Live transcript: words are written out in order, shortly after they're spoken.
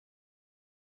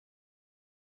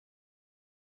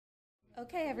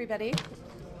Okay, everybody.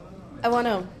 I want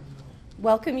to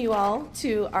welcome you all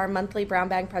to our monthly Brown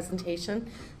Bag presentation.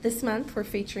 This month, we're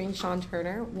featuring Shawn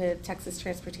Turner with Texas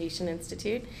Transportation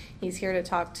Institute. He's here to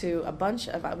talk to a bunch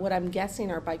of what I'm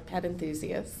guessing are bike ped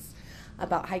enthusiasts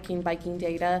about hiking, biking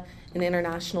data, and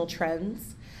international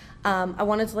trends. I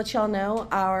wanted to let you all know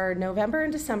our November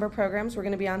and December programs, we're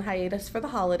going to be on hiatus for the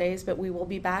holidays, but we will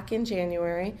be back in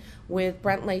January with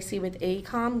Brent Lacey with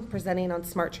AECOM presenting on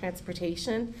smart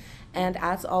transportation. And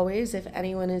as always, if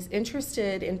anyone is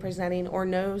interested in presenting or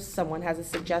knows someone has a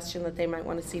suggestion that they might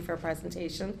want to see for a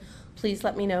presentation, please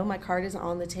let me know. My card is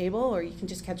on the table, or you can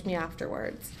just catch me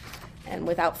afterwards. And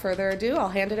without further ado, I'll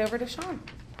hand it over to Shawn.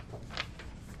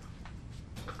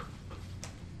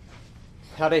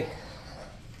 Howdy.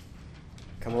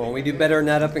 Come on, we do better than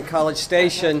that up in College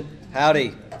Station.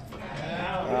 Howdy.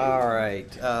 All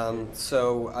right,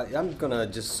 so I'm going to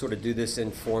just sort of do this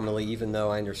informally, even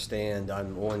though I understand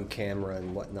I'm on camera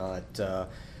and whatnot. I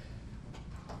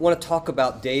want to talk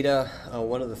about data.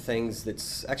 One of the things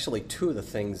that's, actually two of the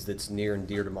things that's near and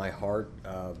dear to my heart,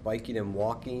 biking and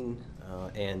walking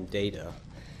and data.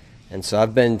 And so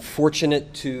I've been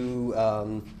fortunate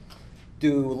to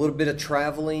do a little bit of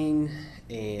traveling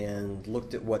and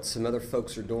looked at what some other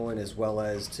folks are doing, as well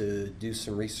as to do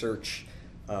some research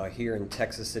here in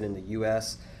Texas and in the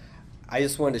U.S. I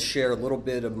just wanted to share a little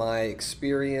bit of my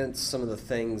experience, some of the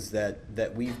things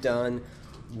that we've done.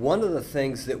 One of the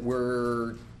things that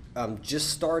we're just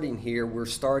starting here,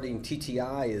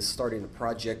 TTI is starting a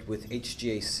project with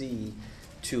H-GAC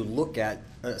to look at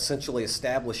essentially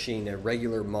establishing a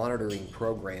regular monitoring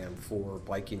program for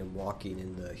biking and walking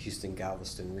in the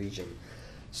Houston-Galveston region.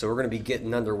 So we're going to be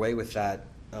getting underway with that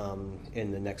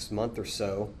in the next month or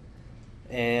so.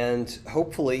 And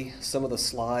hopefully some of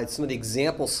the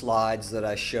example slides that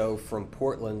I show from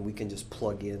Portland, we can just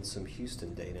plug in some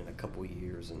Houston data in a couple of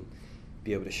years and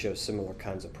be able to show similar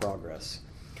kinds of progress.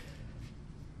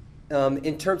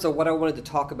 In terms of what I wanted to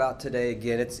talk about today,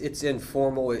 again, it's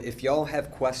informal. If y'all have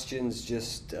questions,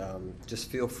 just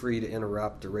feel free to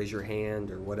interrupt or raise your hand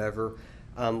or whatever.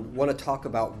 Want to talk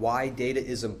about why data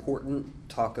is important,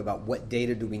 talk about what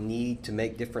data do we need to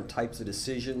make different types of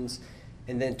decisions,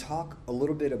 and then talk a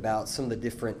little bit about some of the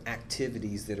different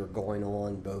activities that are going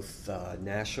on both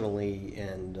nationally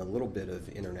and a little bit of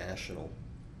international.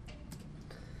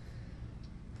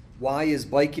 Why is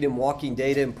biking and walking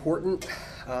data important?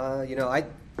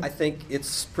 I think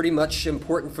it's pretty much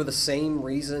important for the same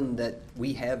reason that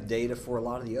we have data for a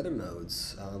lot of the other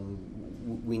modes.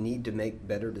 We need to make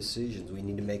better decisions. We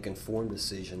need to make informed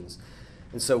decisions.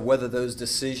 And so whether those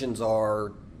decisions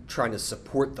are trying to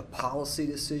support the policy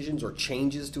decisions or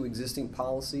changes to existing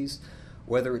policies,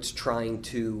 whether it's trying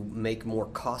to make more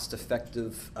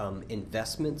cost-effective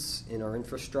investments in our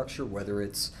infrastructure, whether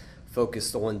it's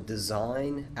focused on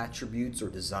design attributes or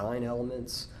design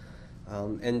elements,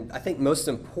 and I think most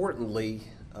importantly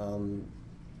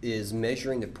is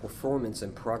measuring the performance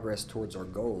and progress towards our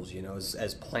goals. You know,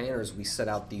 as planners, we set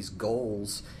out these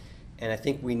goals, and I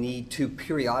think we need to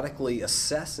periodically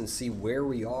assess and see where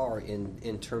we are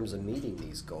in terms of meeting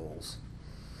these goals.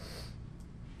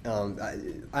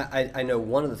 I know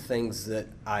one of the things that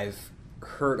I've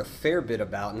heard a fair bit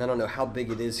about, and I don't know how big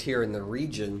it is here in the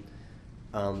region,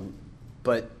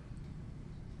 but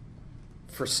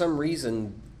for some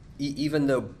reason, even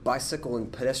though bicycle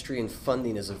and pedestrian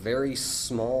funding is a very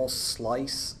small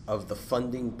slice of the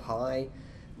funding pie,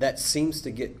 that seems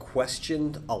to get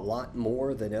questioned a lot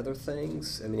more than other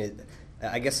things. I mean,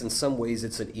 I guess in some ways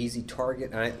it's an easy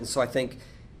target, and so I think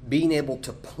being able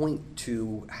to point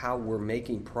to how we're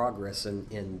making progress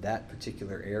in that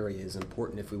particular area is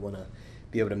important if we want to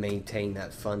be able to maintain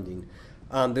that funding.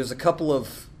 There's a couple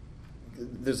of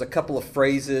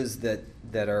phrases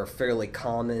that are fairly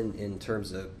common in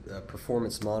terms of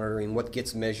performance monitoring. What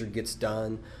gets measured gets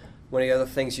done. One of the other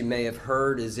things you may have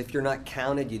heard is if you're not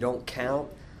counted, you don't count.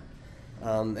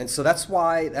 And so that's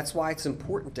why it's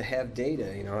important to have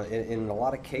data. You know, in a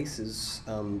lot of cases,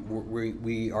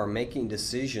 we are making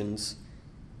decisions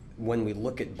when we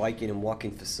look at biking and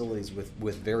walking facilities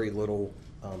with very little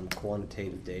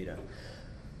quantitative data.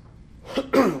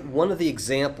 One of the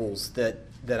examples that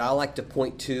I like to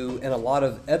point to, and a lot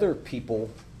of other people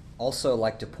also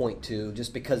like to point to,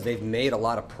 just because they've made a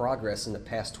lot of progress in the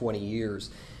past 20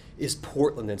 years, is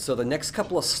Portland. And so the next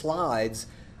couple of slides,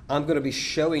 I'm going to be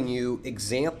showing you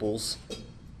examples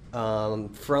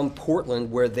from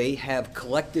Portland where they have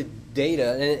collected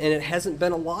data, and it hasn't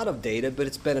been a lot of data, but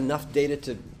it's been enough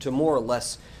data to more or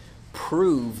less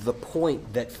prove the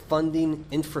point that funding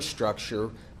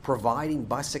infrastructure, providing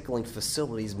bicycling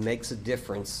facilities makes a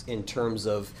difference in terms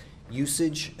of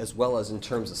usage as well as in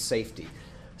terms of safety.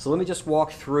 So let me just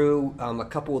walk through a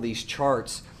couple of these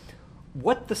charts.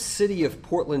 What the city of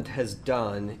Portland has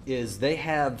done is they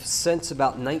have, since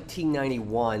about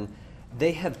 1991,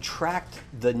 they have tracked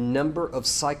the number of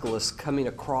cyclists coming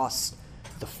across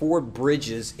the 4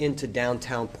 bridges into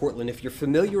downtown Portland. If you're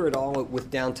familiar at all with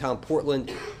downtown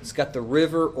Portland, it's got the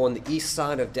river on the east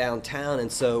side of downtown,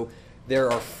 and so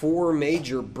there are 4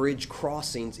 major bridge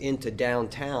crossings into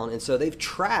downtown, and so they've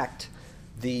tracked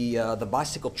the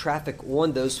bicycle traffic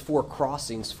on those 4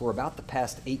 crossings for about the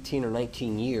past 18 or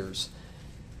 19 years.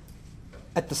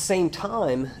 At the same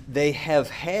time, they have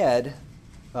had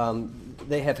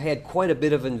quite a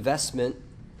bit of investment,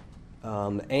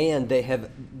 and they have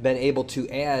been able to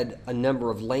add a number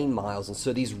of lane miles. And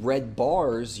so these red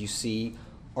bars you see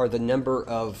are the number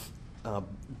of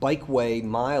bikeway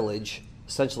mileage,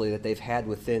 essentially, that they've had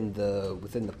within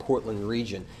the Portland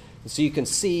region. And so you can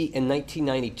see in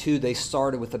 1992 they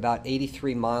started with about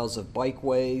 83 miles of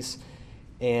bikeways,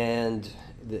 and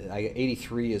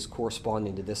 83 is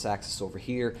corresponding to this axis over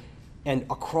here. And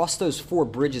across those 4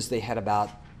 bridges they had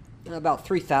about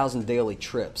 3,000 daily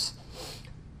trips.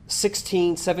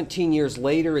 17 years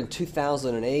later, in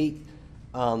 2008,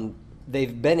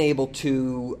 they've been able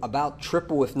to about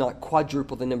triple, if not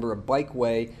quadruple, the number of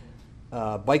bikeway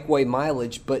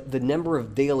mileage, but the number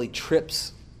of daily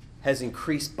trips has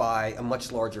increased by a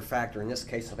much larger factor. In this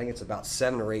case, I think it's about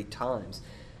 7 or 8 times.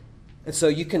 And so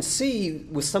you can see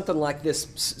with something like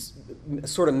this,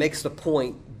 sort of makes the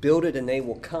point, build it and they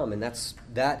will come, and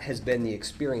that has been the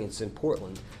experience in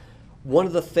Portland. One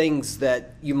of the things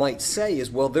that you might say is,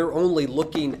 well, they're only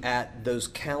looking at those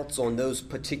counts on those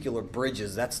particular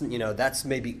bridges. That's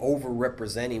maybe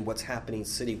overrepresenting what's happening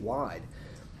citywide.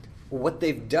 Well, what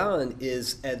they've done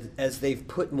is, as they've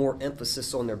put more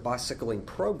emphasis on their bicycling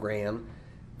program,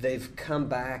 they've come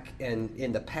back, and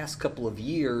in the past couple of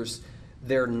years,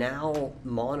 they're now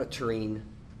monitoring,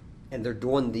 and they're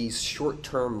doing these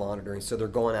short-term monitoring. So they're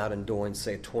going out and doing,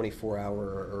 say, a 24-hour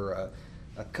or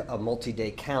a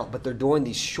multi-day count, but they're doing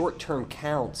these short-term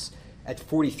counts at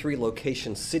 43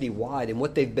 locations citywide. And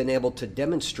what they've been able to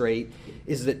demonstrate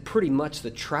is that pretty much the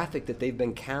traffic that they've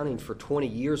been counting for 20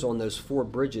 years on those 4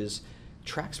 bridges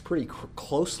tracks pretty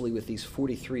closely with these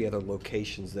 43 other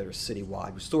locations that are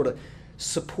citywide, which sort of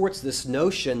supports this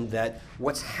notion that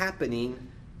what's happening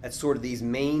at sort of these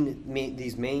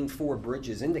main 4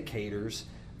 bridges indicators,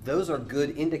 those are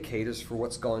good indicators for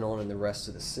what's going on in the rest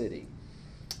of the city.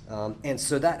 And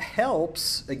so that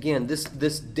helps, again,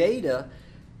 this data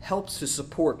helps to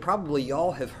support, probably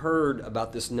y'all have heard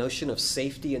about this notion of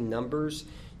safety in numbers.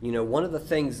 You know, one of the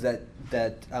things that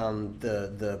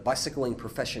the bicycling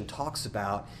profession talks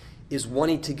about is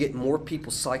wanting to get more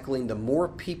people cycling. The more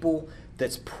people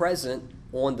that's present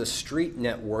on the street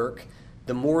network,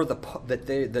 the more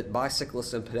that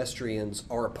bicyclists and pedestrians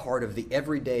are a part of the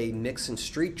everyday mix in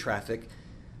street traffic,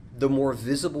 the more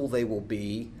visible they will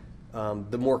be,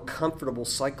 the more comfortable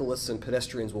cyclists and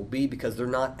pedestrians will be, because they're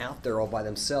not out there all by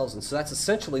themselves. And so that's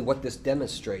essentially what this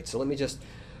demonstrates. So let me just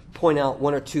point out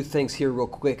 1 or 2 things here real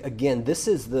quick. Again, this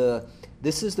is the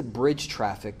bridge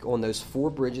traffic on those 4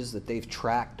 bridges that they've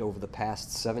tracked over the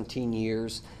past 17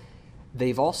 years.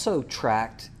 They've also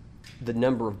tracked the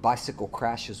number of bicycle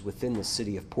crashes within the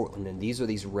city of Portland, and these are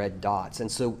these red dots. And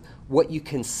so what you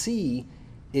can see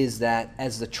is that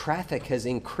as the traffic has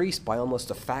increased by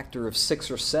almost a factor of 6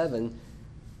 or 7,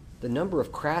 the number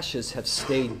of crashes have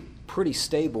stayed pretty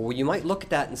stable. Well, you might look at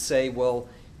that and say, well,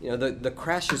 you know, the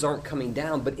crashes aren't coming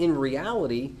down, but in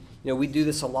reality, you know, we do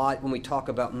this a lot when we talk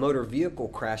about motor vehicle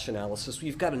crash analysis.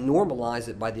 You've got to normalize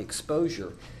it by the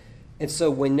exposure. And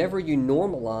so whenever you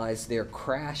normalize their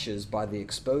crashes by the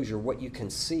exposure, what you can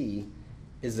see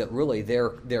is that really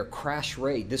their crash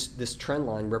rate, this trend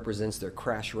line represents their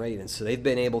crash rate, and so they've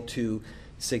been able to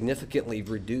significantly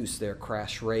reduce their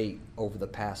crash rate over the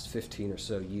past 15 or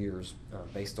so years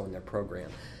based on their program.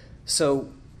 So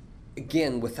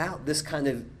again, without this kind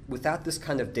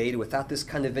of data, without this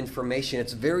kind of information,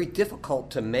 it's very difficult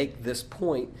to make this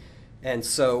point. And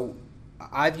so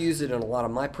I've used it in a lot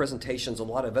of my presentations. A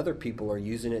lot of other people are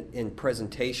using it in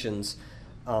presentations.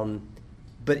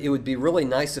 But it would be really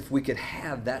nice if we could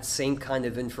have that same kind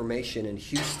of information in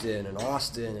Houston and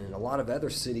Austin and a lot of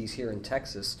other cities here in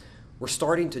Texas. We're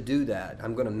starting to do that.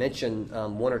 I'm going to mention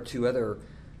 1 or 2 other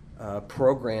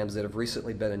programs that have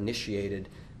recently been initiated,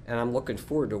 and I'm looking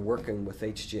forward to working with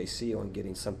H-GAC on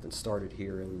getting something started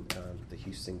here in the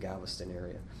Houston-Galveston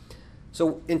area.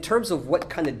 So in terms of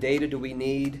what kind of data do we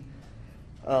need,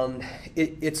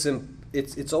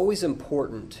 it's always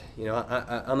important. You know,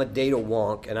 I'm a data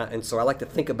wonk, and so I like to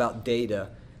think about data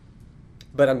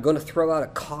But I'm going to throw out a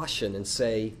caution and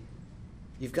say,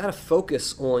 you've got to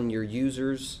focus on your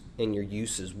users and your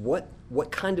uses. What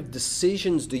kind of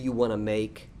decisions do you want to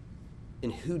make,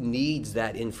 and who needs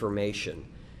that information?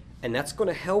 And that's going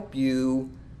to help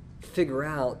you figure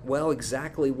out, well,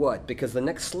 exactly what. Because the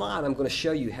next slide I'm going to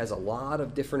show you has a lot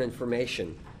of different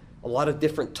information, a lot of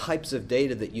different types of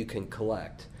data that you can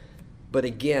collect. But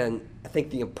again, I think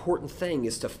the important thing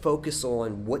is to focus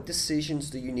on what decisions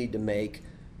do you need to make,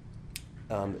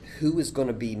 who is going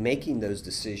to be making those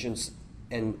decisions,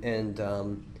 and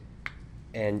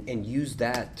use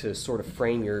that to sort of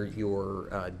frame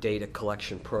your data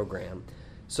collection program.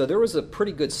 So there was a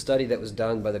pretty good study that was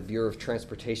done by the Bureau of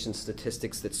Transportation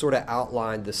Statistics that sort of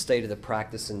outlined the state of the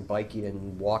practice in biking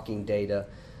and walking data.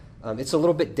 It's a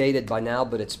little bit dated by now,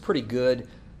 but it's pretty good.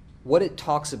 What it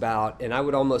talks about, and I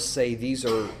would almost say these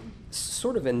are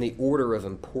sort of in the order of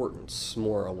importance,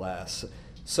 more or less.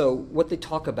 So what they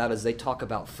talk about is they talk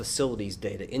about facilities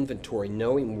data, inventory,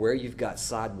 knowing where you've got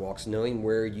sidewalks, knowing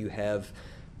where you have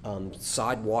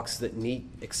sidewalks that meet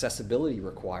accessibility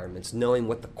requirements, knowing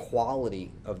what the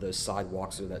quality of those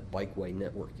sidewalks or that bikeway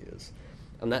network is.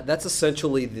 And that's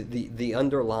essentially the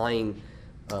underlying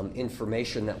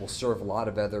information that will serve a lot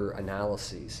of other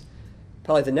analyses.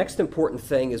 Probably the next important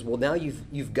thing is, well, now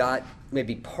you've got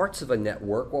maybe parts of a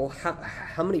network. Well,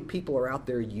 how many people are out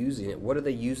there using it? What are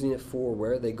they using it for?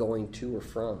 Where are they going to or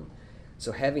from?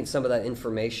 So having some of that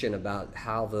information about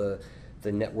how the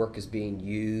network is being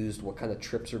used, what kind of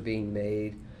trips are being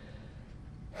made.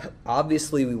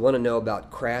 Obviously, we want to know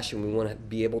about crash, and we want to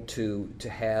be able to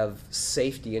have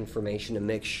safety information to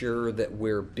make sure that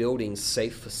we're building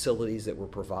safe facilities, that we're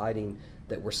providing,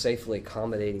 that we're safely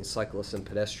accommodating cyclists and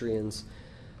pedestrians.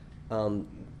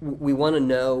 We want to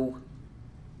know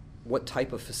what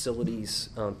type of facilities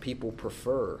people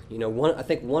prefer. You know, I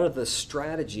think one of the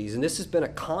strategies, and this has been a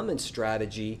common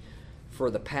strategy for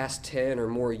the past 10 or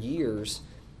more years,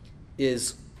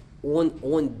 is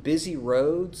on busy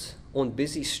roads, on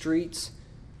busy streets,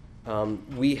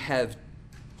 we have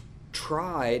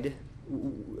tried,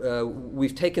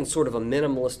 we've taken sort of a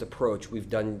minimalist approach. We've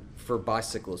done for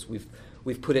bicyclists.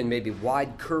 We've put in maybe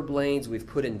wide curb lanes, we've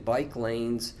put in bike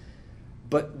lanes,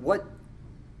 but what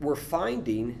we're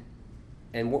finding,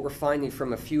 and what we're finding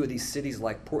from a few of these cities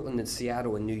like Portland and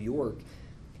Seattle and New York,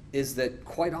 is that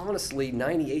quite honestly,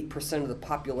 98% of the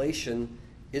population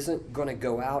isn't going to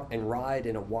go out and ride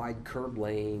in a wide curb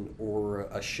lane or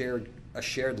a shared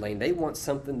lane. They want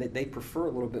something that they prefer,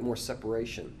 a little bit more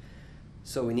separation.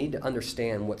 So we need to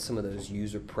understand what some of those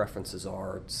user preferences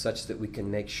are, such that we can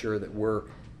make sure that we're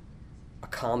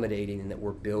accommodating and that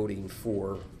we're building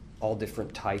for all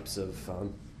different types of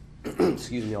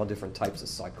all different types of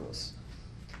cyclists.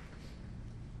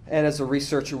 And as a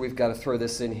researcher, we've got to throw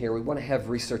this in here. We want to have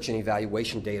research and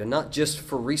evaluation data, not just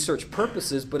for research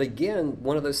purposes, but again,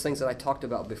 one of those things that I talked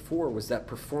about before was that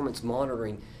performance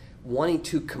monitoring, wanting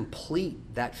to complete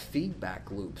that feedback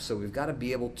loop. So we've got to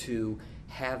be able to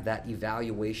have that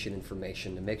evaluation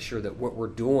information to make sure that what we're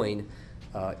doing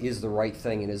is the right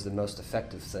thing and is the most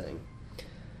effective thing.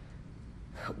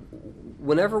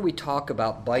 Whenever we talk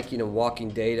about biking and walking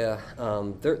data,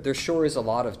 there sure is a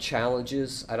lot of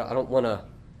challenges. I don't want to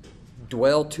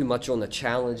dwell too much on the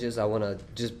challenges. I want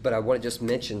to just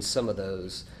mention some of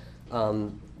those.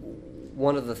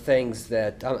 One of the things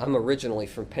that I'm originally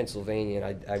from Pennsylvania,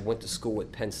 and I went to school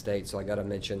at Penn State, so I got to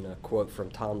mention a quote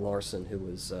from Tom Larson, who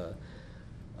was a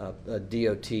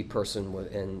DOT person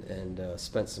and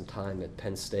spent some time at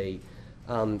Penn State.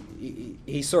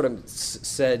 He sort of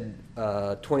said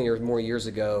 20 or more years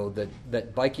ago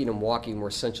that biking and walking were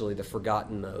essentially the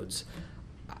forgotten modes.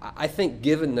 I think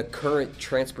given the current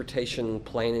transportation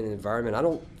planning environment, I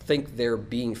don't think they're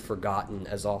being forgotten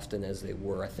as often as they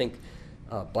were. I think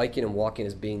biking and walking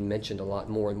is being mentioned a lot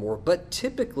more and more. But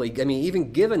typically, I mean,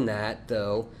 even given that,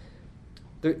 though,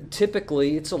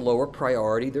 typically it's a lower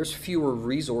priority. There's fewer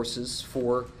resources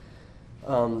for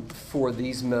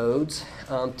these modes.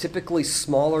 Typically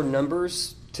smaller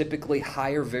numbers, typically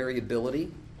higher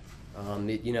variability.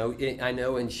 I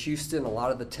know in Houston, a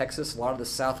lot of the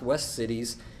Southwest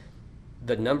cities,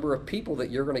 the number of people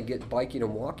that you're going to get biking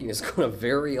and walking is going to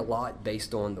vary a lot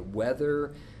based on the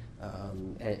weather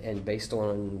and based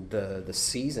on the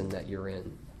season that you're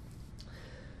in.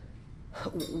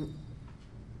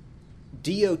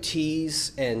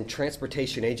 DOTs and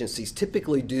transportation agencies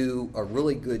typically do a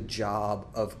really good job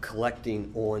of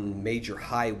collecting on major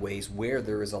highways where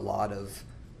there is a lot of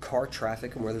car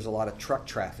traffic and where there's a lot of truck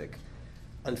traffic.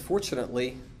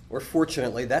 Unfortunately, or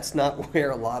fortunately, that's not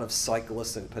where a lot of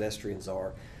cyclists and pedestrians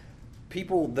are.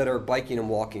 People that are biking and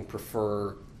walking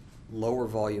prefer lower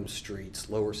volume streets,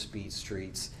 lower speed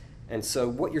streets. And so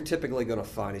what you're typically going to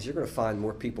find is you're going to find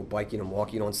more people biking and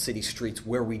walking on city streets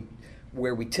where we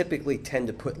typically tend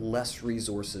to put less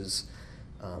resources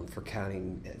for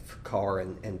counting for car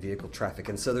and vehicle traffic.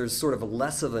 And so there's sort of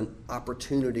less of an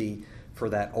opportunity for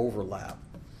that overlap.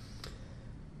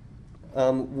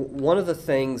 One of the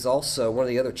things also, one of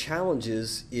the other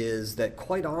challenges is that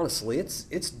quite honestly,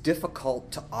 it's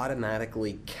difficult to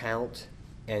automatically count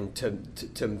and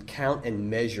to count and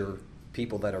measure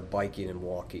people that are biking and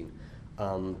walking.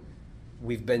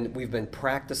 We've been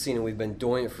practicing and we've been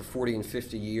doing it for 40 and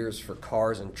 50 years for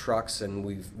cars and trucks, and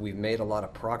we've made a lot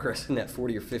of progress in that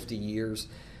 40 or 50 years.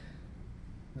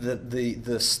 Really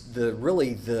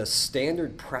the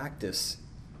standard practice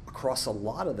across a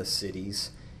lot of the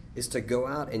cities is to go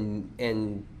out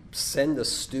and send a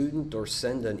student or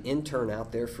send an intern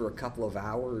out there for a couple of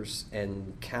hours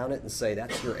and count it and say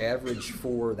that's your average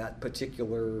for that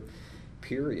particular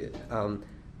period.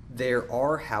 There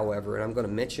are, however, and I'm going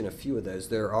to mention a few of those,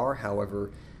 there are,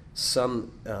 however,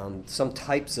 some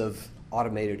types of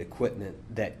automated equipment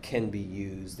that can be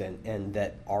used and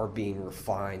that are being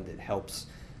refined that helps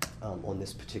on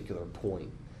this particular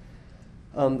point.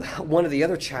 One of the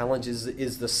other challenges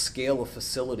is the scale of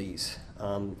facilities.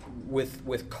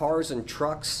 With cars and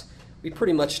trucks, we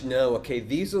pretty much know, okay,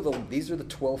 these are the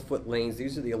 12-foot lanes,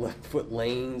 these are the 11-foot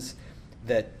lanes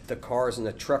that the cars and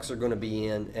the trucks are going to be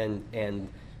in, and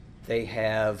they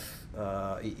have,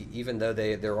 even though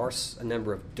there are a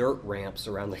number of dirt ramps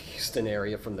around the Houston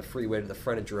area from the freeway to the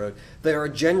frontage road, they are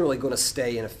generally going to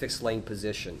stay in a fixed lane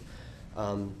position.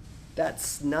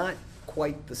 That's not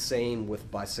quite the same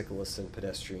with bicyclists and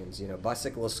pedestrians. You know,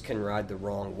 bicyclists can ride the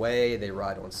wrong way, they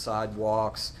ride on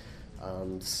sidewalks.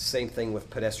 Same thing with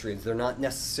pedestrians. They're not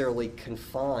necessarily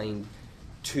confined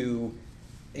to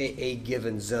a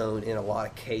given zone in a lot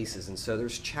of cases, and so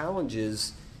there's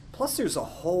challenges. Plus there's a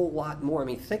whole lot more. I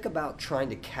mean, think about trying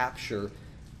to capture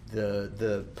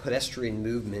the pedestrian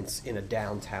movements in a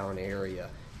downtown area.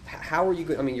 How are you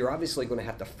going? I mean, you're obviously going to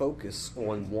have to focus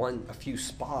on a few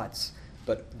spots,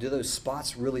 but do those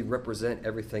spots really represent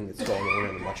everything that's going on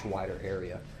in a much wider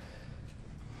area?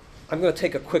 I'm going to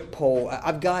take a quick poll.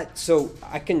 So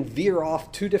I can veer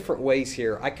off two different ways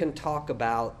here. I can talk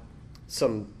about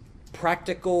some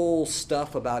practical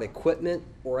stuff about equipment,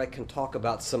 or I can talk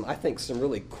about some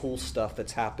really cool stuff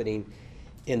that's happening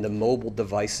in the mobile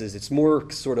devices. It's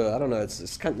more sort of, I don't know,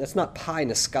 it's not pie in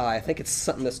the sky. I think it's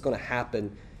something that's going to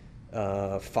happen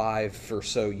 5 or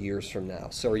so years from now.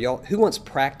 So who wants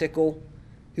practical?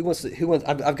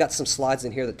 I've got some slides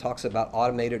in here that talks about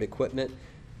automated equipment.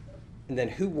 And then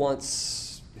who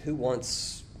wants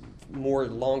more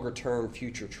longer term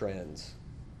future trends?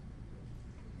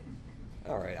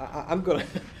 All right, I'm gonna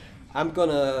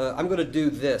do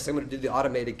this. I'm gonna do the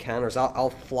automated counters.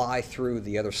 I'll fly through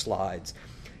the other slides.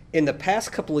 In the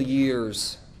past couple of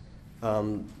years,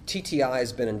 TTI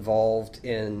has been involved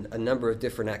in a number of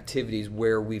different activities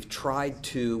where we've tried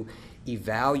to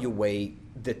evaluate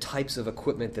the types of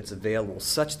equipment that's available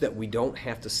such that we don't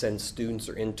have to send students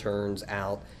or interns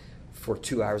out for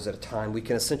 2 hours at a time. We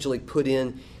can essentially put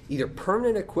in either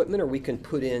permanent equipment or we can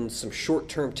put in some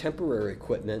short-term temporary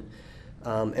equipment.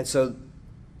 And so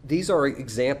these are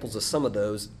examples of some of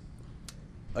those.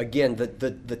 Again,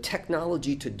 the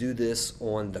technology to do this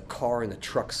on the car and the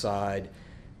truck side,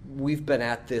 we've been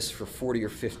at this for 40 or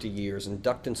 50 years.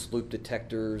 Inductance loop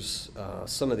detectors,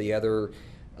 some of the other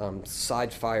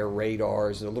side fire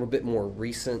radars are a little bit more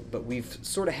recent, but we've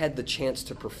sort of had the chance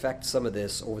to perfect some of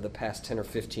this over the past 10 or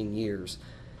 15 years.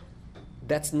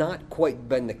 That's not quite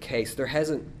been the case. There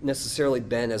hasn't necessarily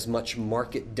been as much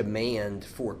market demand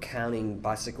for counting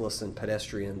bicyclists and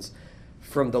pedestrians.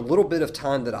 From the little bit of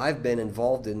time that I've been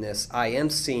involved in this, I am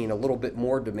seeing a little bit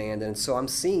more demand, and so I'm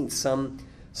seeing some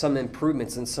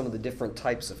improvements in some of the different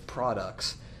types of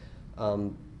products.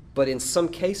 But in some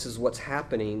cases, what's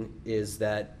happening is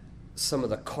that some of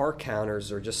the car counters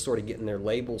are just sort of getting their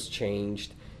labels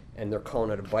changed, and they're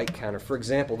calling it a bike counter. For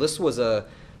example, this was a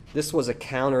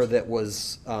counter that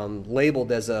was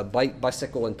labeled as a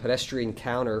bicycle and pedestrian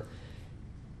counter.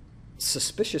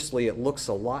 Suspiciously, it looks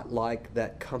a lot like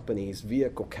that company's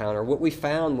vehicle counter. What we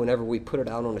found whenever we put it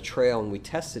out on a trail and we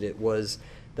tested it was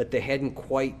that they hadn't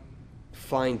quite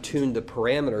fine-tuned the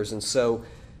parameters, and so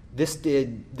this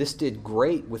did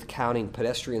great with counting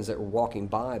pedestrians that were walking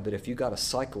by, but if you got a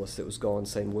cyclist that was going,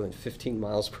 say, more than 15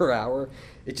 miles per hour,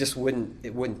 it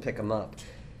wouldn't pick them up.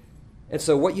 And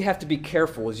so what you have to be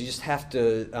careful is you just have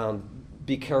to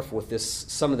be careful with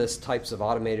some of this types of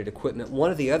automated equipment.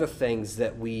 One of the other things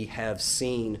that we have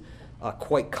seen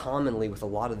quite commonly with a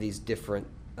lot of these different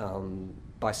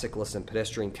bicyclists and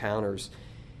pedestrian counters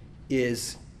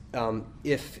is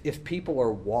if people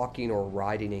are walking or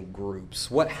riding in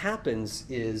groups, what happens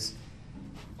is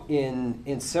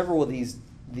in several of these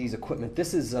equipment,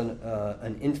 this is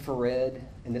an infrared,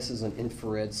 and this is an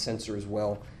infrared sensor as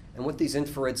well. And what these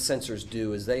infrared sensors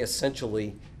do is they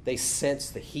sense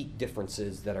the heat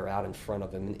differences that are out in front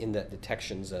of them in that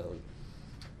detection zone,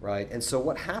 right? And so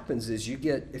what happens is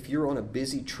if you're on a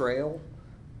busy trail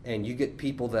and you get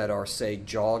people that are, say,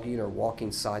 jogging or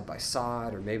walking side by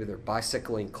side, or maybe they're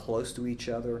bicycling close to each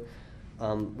other,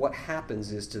 what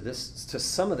happens is to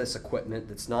some of this equipment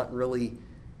that's not really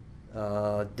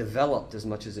developed as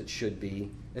much as it should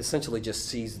be, essentially just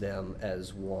sees them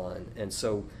as one. And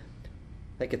so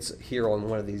I think it's here on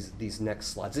one of these next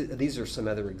slides. These are some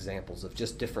other examples of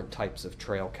just different types of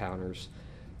trail counters.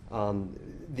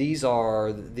 These are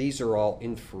all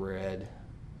infrared.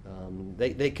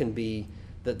 They can be,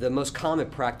 the most common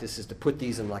practice is to put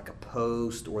these in like a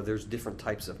post, or there's different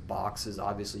types of boxes.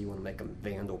 Obviously you want to make them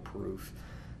vandal proof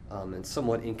and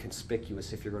somewhat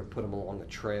inconspicuous if you're going to put them along a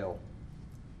trail.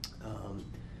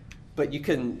 But you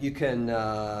can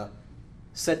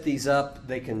set these up.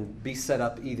 They can be set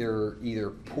up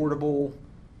either portable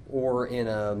or in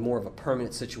a more of a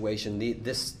permanent situation.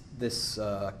 This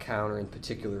counter in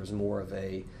particular is more of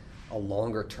a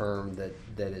longer term that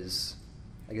is,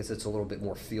 I guess it's a little bit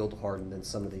more field hardened than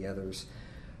some of the others.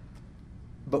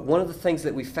 But one of the things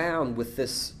that we found with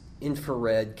this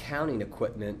infrared counting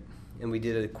equipment, and we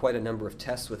did quite a number of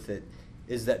tests with it,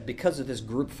 is that because of this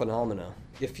group phenomena,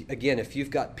 if you've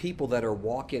got people that are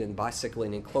walking and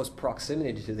bicycling in close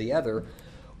proximity to the other,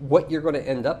 what you're going to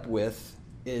end up with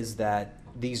is that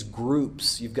these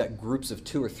groups, you've got groups of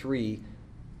 2 or 3,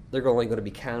 they're only going to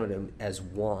be counted as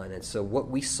one. And so what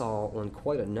we saw on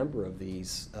quite a number of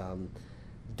these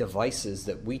devices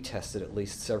that we tested at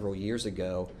least several years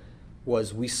ago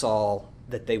was we saw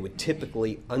that they would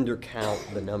typically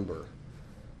undercount the number.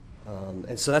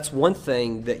 And so that's one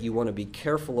thing that you want to be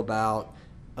careful about.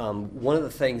 One of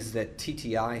the things that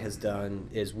TTI has done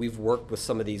is we've worked with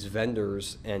some of these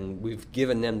vendors and we've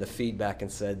given them the feedback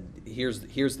and said,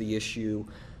 here's the issue.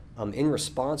 In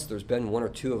response, there's been 1 or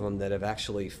 2 of them that have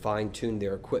actually fine-tuned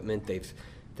their equipment. They've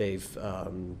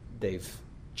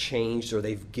changed, or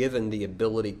they've given the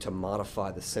ability to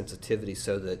modify the sensitivity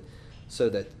so that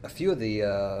a few of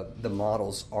the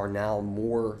models are now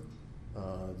more.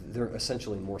 They're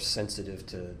essentially more sensitive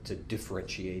to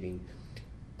differentiating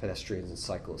pedestrians and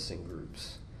cyclists in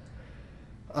groups.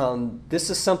 This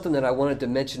is something that I wanted to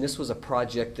mention. This was a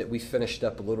project that we finished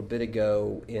up a little bit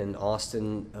ago in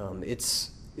Austin.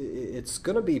 It's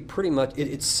going to be pretty much,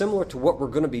 it's similar to what we're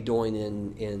going to be doing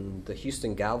in the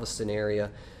Houston-Galveston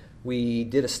area. We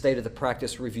did a state of the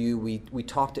practice review. We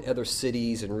talked to other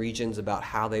cities and regions about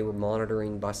how they were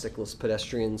monitoring bicyclists,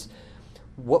 pedestrians.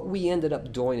 What we ended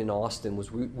up doing in Austin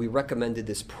was we recommended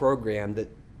this program that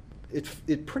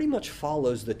it pretty much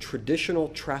follows the traditional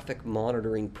traffic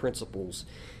monitoring principles,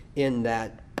 in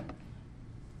that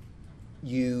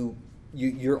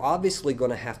you're obviously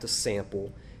going to have to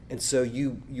sample, and so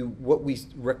what we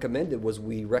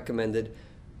recommended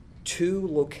 2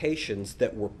 locations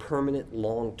that were permanent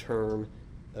long-term,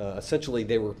 essentially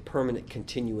they were permanent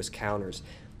continuous counters.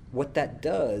 What that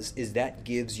does is that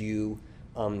gives you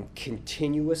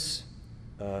continuous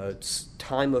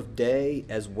time of day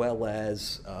as well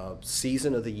as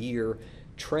season of the year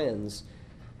trends.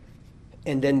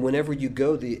 And then whenever you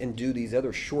go and do these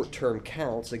other short-term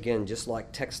counts, again, just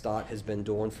like TxDOT has been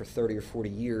doing for 30 or 40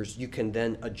 years, you can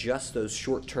then adjust those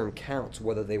short-term counts,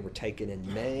 whether they were taken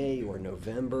in May or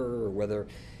November, or whether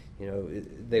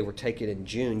they were taken in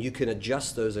June. You can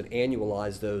adjust those and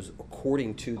annualize those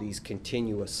according to these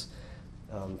continuous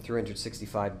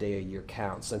 365-day-a-year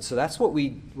counts. And so that's what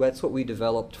we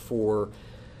developed for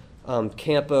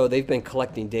Campo. They've been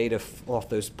collecting data off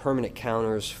those permanent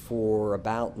counters for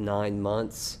about 9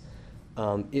 months.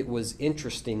 It was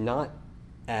interesting, not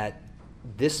at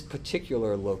this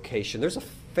particular location. There's a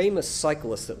famous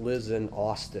cyclist that lives in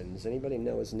Austin. Does anybody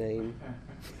know his name?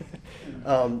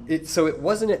 So it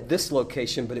wasn't at this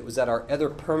location, but it was at our other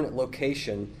permanent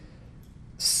location.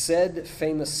 Said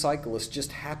famous cyclist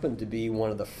just happened to be one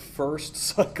of the first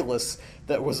cyclists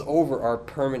that was over our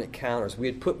permanent counters. We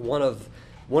had put one of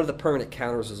the permanent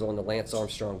counters was on the Lance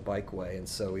Armstrong Bikeway, and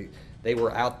so they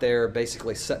were out there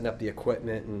basically setting up the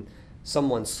equipment, and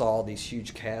someone saw these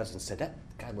huge calves and said, "That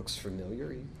guy looks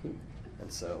familiar,"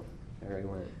 and so there he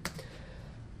went.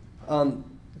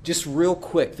 Just real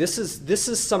quick, this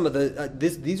is some of the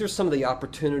these are some of the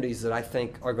opportunities that I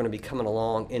think are going to be coming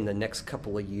along in the next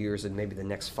couple of years and maybe the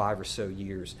next 5 or so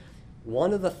years.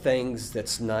 One of the things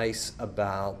that's nice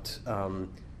about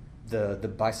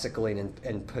the bicycling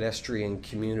and pedestrian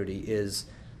community is,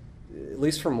 at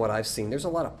least from what I've seen, there's a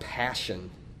lot of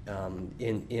passion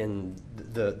in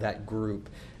that group.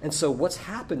 And so what's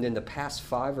happened in the past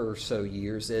 5 or so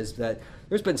years is that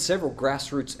there's been several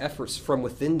grassroots efforts from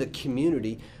within the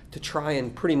community to try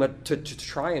and pretty much to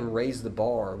try and raise the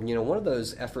bar. You know, one of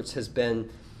those efforts has been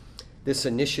this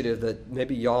initiative that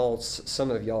maybe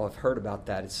some of y'all have heard about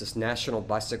that. It's this National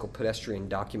Bicycle Pedestrian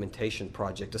Documentation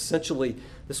Project. Essentially,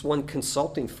 this one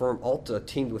consulting firm, Alta,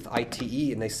 teamed with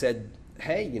ITE, and they said,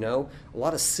 hey, you know, a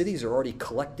lot of cities are already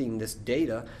collecting this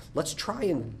data. Let's try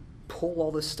and pull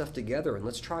all this stuff together, and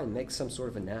let's try and make some sort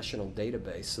of a national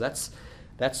database. So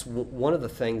that's one of the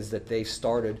things that they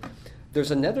started. There's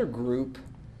another group.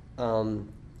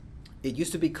 It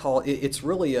used to be called, it's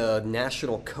really a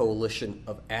national coalition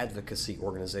of advocacy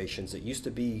organizations. It used to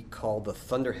be called the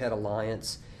Thunderhead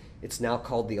Alliance. It's now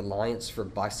called the Alliance for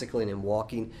Bicycling and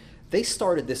Walking. They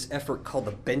started this effort called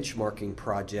the Benchmarking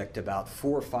Project about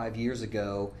 4 or 5 years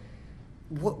ago.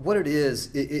 What it is,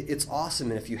 it's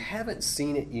awesome, and if you haven't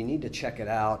seen it, you need to check it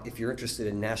out if you're interested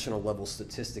in national level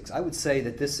statistics. I would say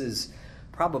that this is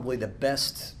probably the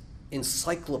best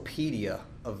encyclopedia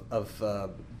of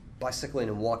bicycling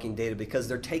and walking data, because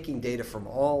they're taking data from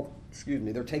all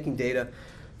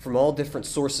different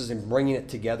sources and bringing it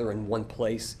together in one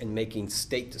place and making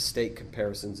state-to-state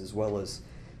comparisons as well as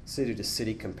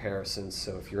city-to-city comparisons.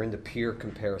 So if you're into peer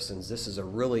comparisons, this is a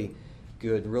really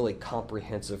good, really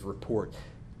comprehensive report.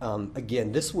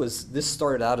 Again, this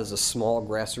started out as a small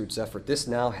grassroots effort. This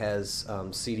now has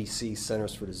CDC,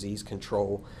 Centers for Disease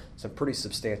Control, some pretty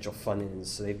substantial funding,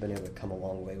 so they've been able to come a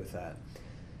long way with that.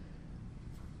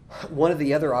 One of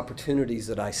the other opportunities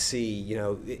that I see, you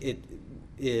know, it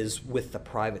is with the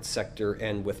private sector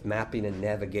and with mapping and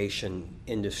navigation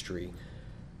industry.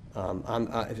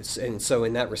 And so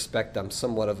in that respect, I'm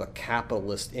somewhat of a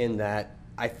capitalist in that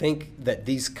I think that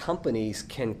these companies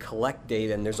can collect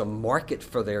data, and there's a market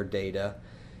for their data,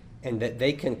 and that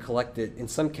they can collect it in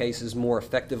some cases more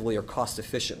effectively or cost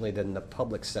efficiently than the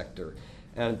public sector.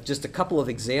 And just a couple of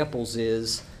examples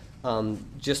is,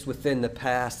 just within the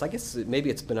past, I guess maybe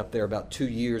it's been up there about 2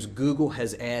 years, Google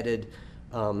has added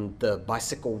the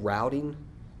bicycle routing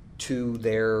to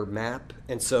their map.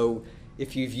 And so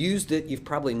if you've used it, you've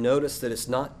probably noticed that it's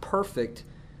not perfect,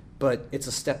 but it's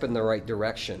a step in the right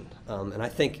direction. And I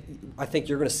think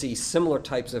you're going to see similar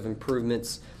types of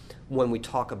improvements when we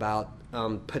talk about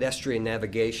pedestrian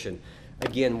navigation.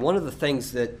 Again, one of the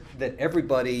things that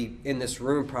everybody in this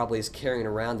room probably is carrying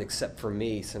around, except for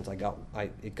me, since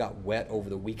it got wet over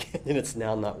the weekend and it's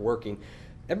now not working.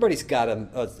 Everybody's got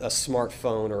a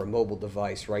smartphone or a mobile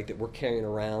device, right, that we're carrying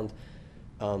around.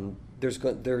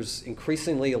 There's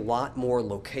increasingly a lot more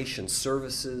location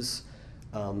services,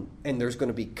 and there's going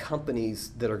to be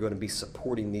companies that are going to be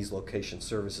supporting these location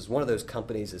services. One of those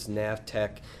companies is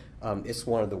Navtech. It's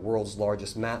one of the world's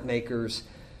largest map makers.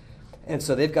 And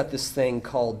so they've got this thing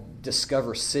called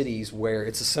Discover Cities, where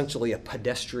it's essentially a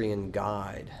pedestrian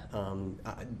guide.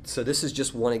 So this is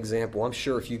just one example. I'm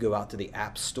sure if you go out to the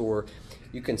App Store,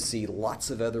 you can see lots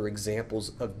of other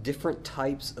examples of different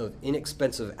types of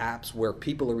inexpensive apps where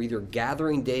people are either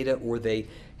gathering data or they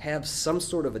have some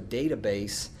sort of a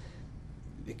database.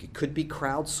 It could be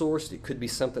crowdsourced, it could be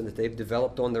something that they've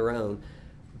developed on their own,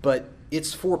 but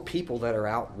it's for people that are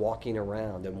out walking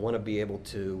around and want to be able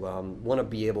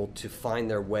to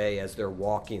find their way as they're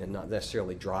walking and not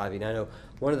necessarily driving. I know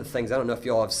one of the things, I don't know if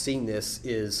y'all have seen this,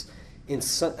 is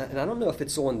and I don't know if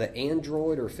it's on the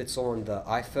Android or if it's on the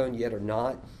iPhone yet or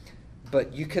not,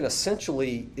 but you can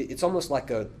essentially, it's almost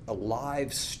like a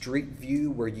live street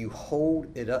view where you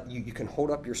hold it up, you can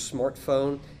hold up your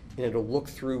smartphone and it'll look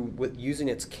through, using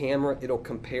its camera, it'll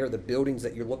compare the buildings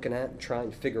that you're looking at and try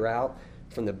and figure out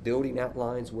from the building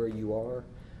outlines where you are.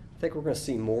 I think we're going to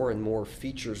see more and more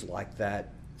features like that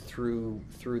through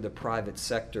the private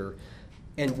sector.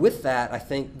 And with that, I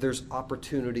think there's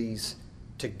opportunities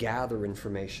to gather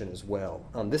information as well.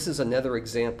 This is another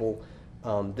example.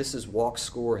 This is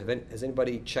WalkScore. Has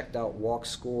anybody checked out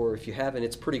WalkScore? If you haven't,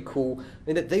 it's pretty cool.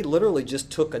 And they literally just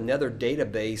took another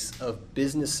database of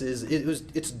businesses.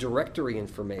 It's directory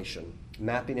information,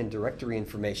 mapping and directory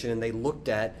information, and they looked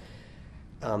at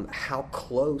how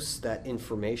close that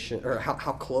information, or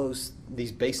how close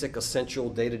these basic essential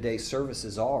day-to-day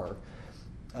services are,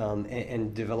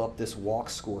 and develop this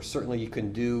WalkScore. Certainly you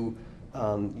can do,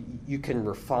 you can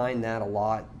refine that a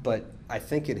lot, but I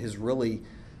think it has really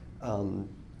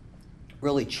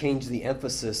changed the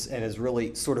emphasis and has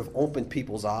really sort of opened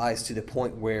people's eyes to the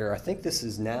point where I think this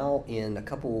is now in a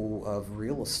couple of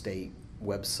real estate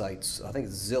websites. I think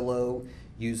Zillow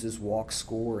uses Walk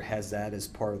Score, has that as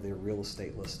part of their real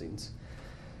estate listings.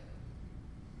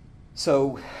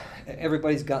 So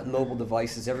everybody's got mobile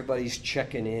devices, everybody's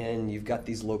checking in, you've got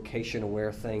these location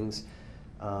aware things.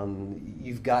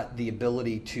 You've got the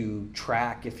ability to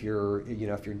track if you're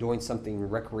doing something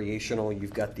recreational,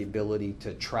 you've got the ability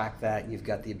to track that, you've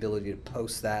got the ability to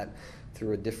post that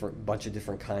through a bunch of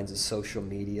different kinds of social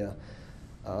media.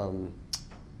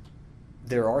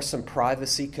 There are some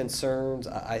privacy concerns.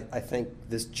 I think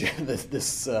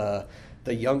the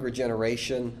younger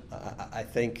generation, I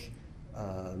think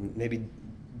maybe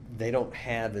they don't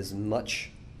have as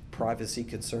much privacy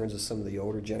concerns as some of the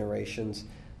older generations.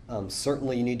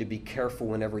 Certainly you need to be careful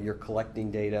whenever you're collecting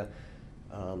data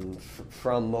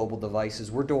from mobile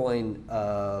devices. We're doing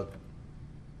a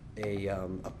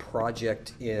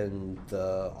project in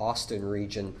the Austin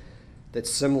region that's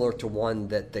similar to one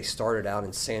that they started out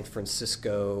in San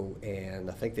Francisco, and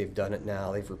I think they've done it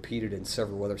now. They've repeated it in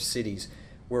several other cities,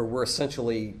 where we're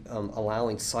essentially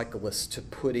allowing cyclists to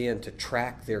to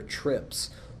track their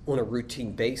trips on a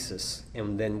routine basis.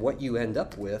 And then what you end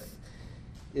up with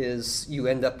is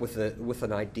with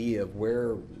an idea of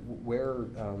where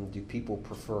do people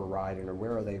prefer riding, or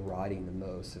where are they riding the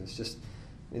most. And it's just,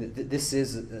 this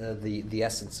is the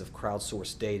essence of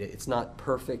crowdsourced data. It's not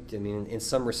perfect. I mean, in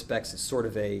some respects, it's sort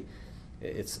of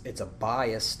it's a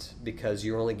biased, because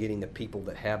you're only getting the people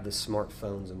that have the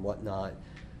smartphones and whatnot.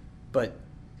 But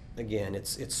again,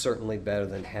 it's certainly better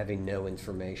than having no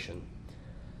information.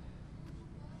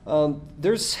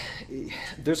 There's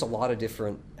a lot of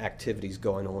different activities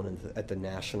going on at the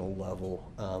national level.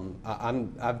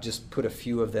 I've just put a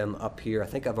few of them up here. I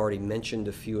think I've already mentioned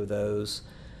a few of those.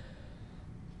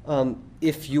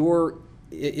 If you're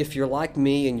like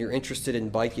me and you're interested in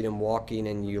biking and walking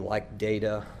and you like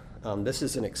data, this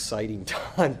is an exciting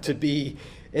time to be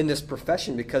in this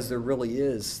profession, because there really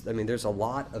is. I mean, there's a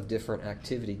lot of different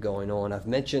activity going on. I've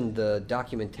mentioned the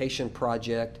documentation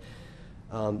project.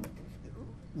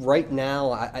 Right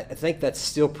now, I think that's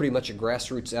still pretty much a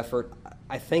grassroots effort.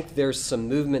 I think there's some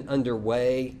movement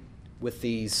underway with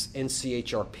these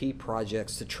NCHRP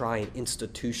projects to try and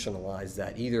institutionalize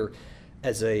that, either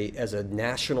as a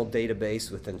national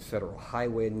database within Federal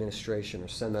Highway Administration or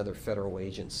some other federal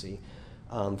agency.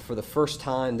 For the first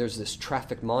time, there's this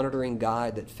traffic monitoring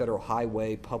guide that Federal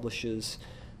Highway publishes,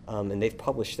 and they've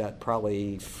published that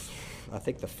probably, I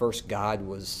think the first guide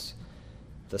was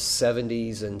the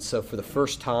 70s, and so for the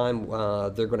first time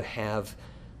they're going to have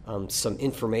some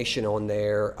information on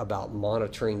there about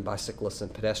monitoring bicyclists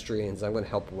and pedestrians. I'm going to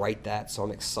help write that, so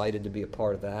I'm excited to be a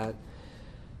part of that.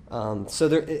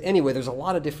 Anyway, there's a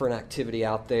lot of different activity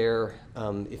out there.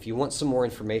 If you want some more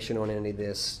information on any of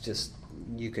this,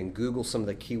 you can Google some of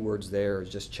the keywords there, or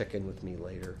just check in with me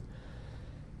later.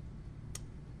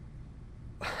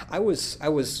 I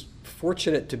was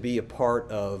fortunate to be a part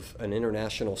of an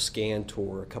international scan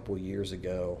tour a couple of years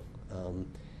ago.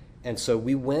 And so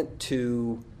we went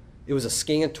to, it was a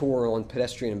scan tour on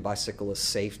pedestrian and bicyclist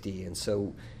safety. And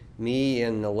so me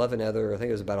and 11 other, I think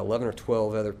it was about 11 or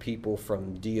 12 other people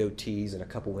from DOTs and a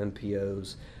couple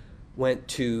MPOs went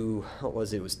to, what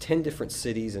was it? It was 10 different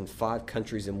cities in 5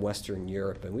 countries in Western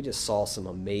Europe. And we just saw some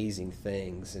amazing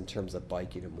things in terms of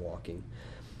biking and walking.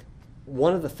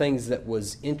 One of the things that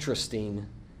was interesting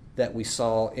that we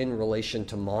saw in relation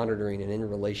to monitoring and in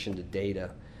relation to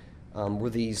data were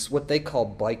these, what they call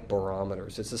bike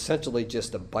barometers. It's essentially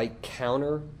just a bike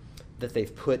counter that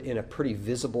they've put in a pretty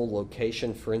visible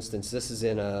location. For instance, this is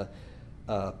in a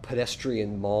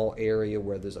pedestrian mall area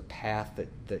where there's a path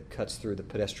that cuts through the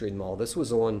pedestrian mall. This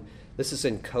is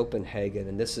in Copenhagen,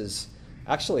 and this is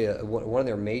actually one of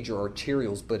their major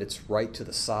arterials, but it's right to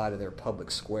the side of their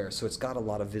public square, so it's got a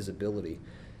lot of visibility.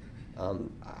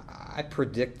 I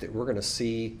predict that we're going to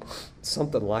see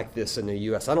something like this in the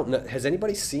U.S. I don't know. Has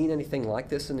anybody seen anything like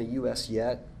this in the U.S.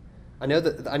 yet? I know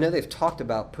they've talked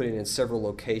about putting it in several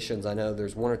locations. I know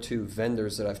there's 1 or 2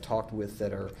 vendors that I've talked with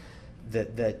that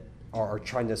are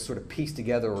trying to sort of piece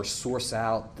together or source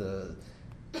out the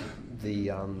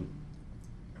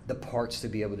parts to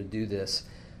be able to do this.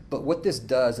 But what this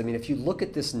does, I mean, if you look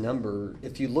at this number,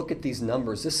 if you look at these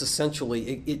numbers, this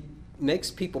essentially it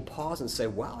makes people pause and say,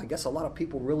 wow, I guess a lot of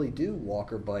people really do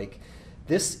walk or bike.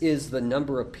 This is the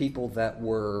number of people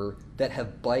that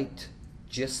have biked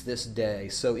just this day.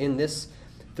 So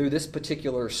through this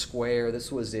particular square,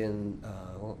 this was in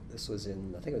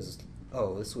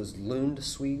Lund,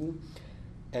 Sweden.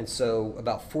 And so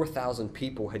about 4,000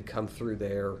 people had come through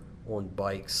there on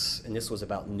bikes, and this was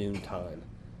about noontime.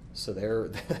 So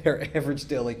their average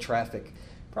daily traffic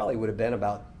probably would have been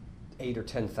about 8,000 or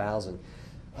 10,000.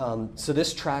 So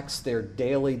this tracks their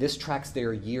daily, this tracks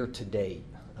their year to date.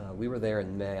 We were there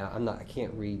in May. I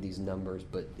can't read these numbers,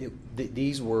 but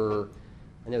these were,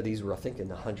 I think in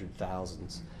the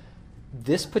 100,000s.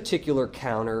 This particular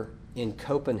counter in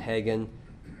Copenhagen,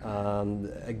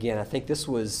 again, I think this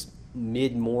was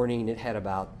mid-morning. It had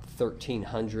about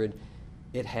 1,300.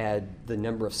 It had the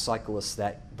number of cyclists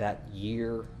that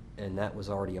year, and that was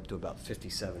already up to about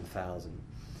 57,000.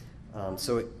 How does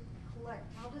it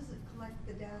collect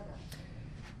the data?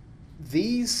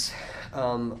 These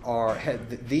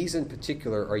these in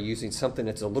particular are using something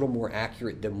that's a little more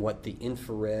accurate than what the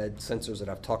infrared sensors that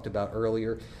I've talked about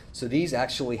earlier. So these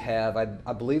actually have,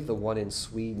 I believe the one in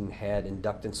Sweden had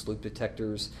inductance loop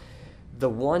detectors. The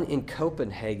one in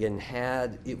Copenhagen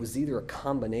had, it was either a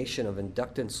combination of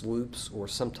inductance loops or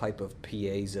some type of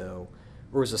piezo,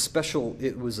 or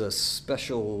it was a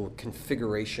special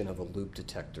configuration of a loop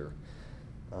detector.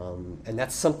 And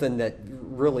that's something that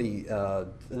really a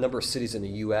number of cities in the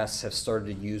U.S. have started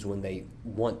to use when they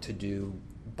want to do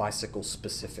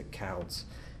bicycle-specific counts.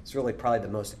 It's really probably the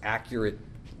most accurate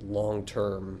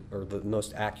long-term, or the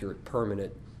most accurate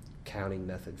permanent counting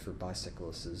method for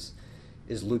bicyclists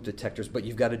is loop detectors, but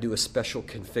you've got to do a special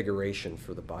configuration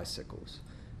for the bicycles,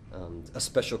 a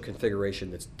special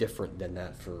configuration that's different than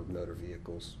that for motor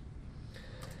vehicles.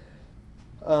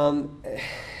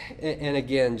 And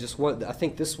again, just what I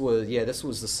think this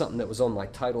was something that was on my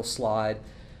title slide.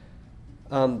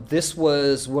 This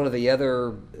was one of the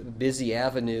other busy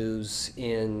avenues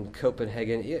in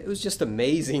Copenhagen. It was just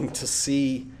amazing to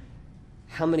see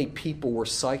how many people were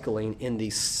cycling in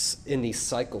these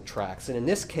cycle tracks. And in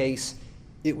this case,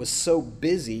 it was so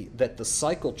busy that the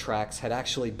cycle tracks had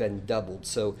actually been doubled.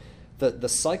 So the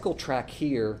cycle track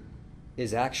here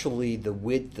is actually the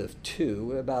width of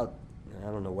 2, about, I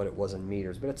don't know what it was in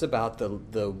meters, but it's about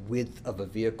the width of a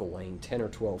vehicle lane, 10 or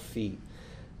 12 feet.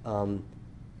 And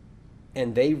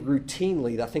they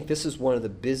routinely, I think this is one of the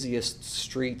busiest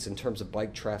streets in terms of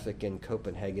bike traffic in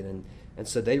Copenhagen, and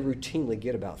so they routinely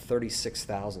get about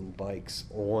 36,000 bikes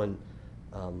on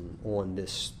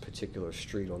this particular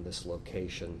street, on this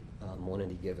location, on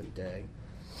any given day.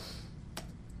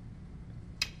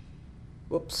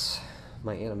 Whoops,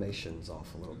 my animation's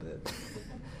off a little bit.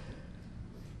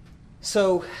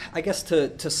 So I guess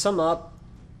to sum up,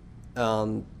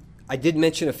 I did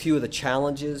mention a few of the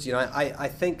challenges. I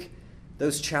think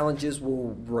those challenges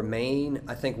will remain.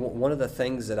 I think one of the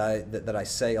things that I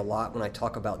say a lot when I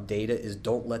talk about data is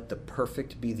don't let the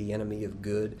perfect be the enemy of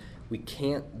good. We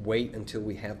can't wait until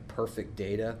we have perfect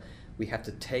data. We have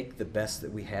to take the best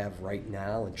that we have right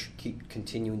now and keep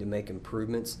continuing to make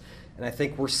improvements. And I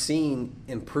think we're seeing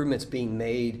improvements being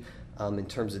made in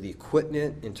terms of the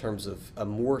equipment, in terms of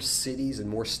more cities and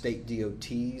more state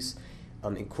DOTs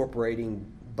incorporating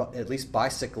at least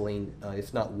bicycling,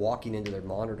 if not walking, into their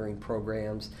monitoring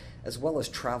programs, as well as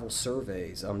travel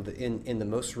surveys. In the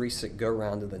most recent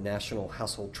go-round of the National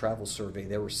Household Travel Survey,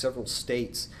 there were several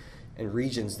states and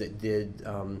regions that did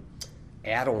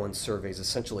add-on surveys,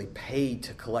 essentially paid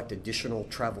to collect additional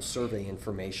travel survey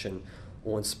information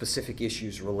on specific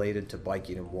issues related to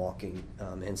biking and walking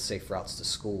and safe routes to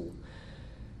school.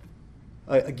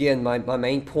 Again, my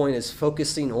main point is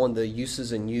focusing on the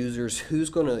uses and users. Who's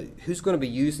going to be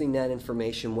using that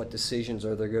information? What decisions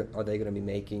are they going to be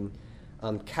making?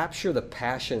 Capture the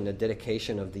passion and the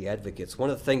dedication of the advocates. One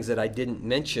of the things that I didn't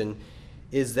mention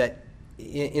is that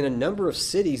in a number of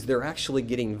cities, they're actually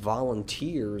getting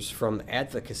volunteers from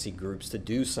advocacy groups to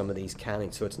do some of these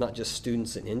countings. So it's not just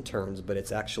students and interns, but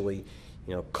it's actually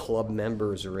club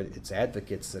members or it's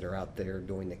advocates that are out there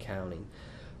doing the counting.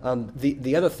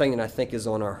 The other thing that I think is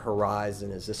on our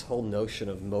horizon is this whole notion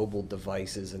of mobile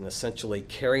devices and essentially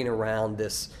carrying around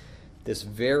this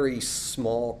very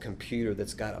small computer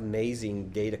that's got amazing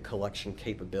data collection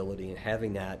capability, and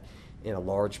having that in a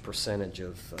large percentage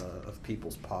of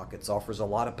people's pockets offers a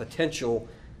lot of potential,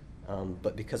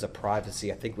 but because of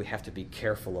privacy, I think we have to be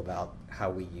careful about how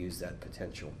we use that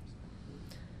potential.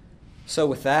 So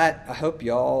with that, I hope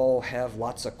y'all have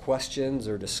lots of questions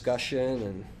or discussion.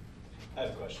 And I have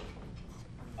a question.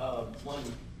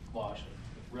 Actually,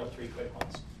 3 quick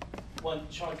ones. One,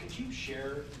 Shawn, could you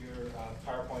share your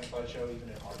PowerPoint slideshow, even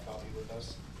in hard copy, with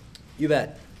us? You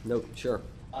bet. No, sure.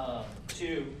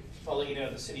 2, I'll let you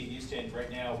know, the city of Houston,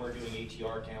 right now we're doing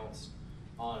ATR counts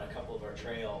on a couple of our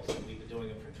trails, and we've been doing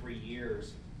them for 3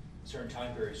 years, certain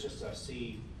time periods, just to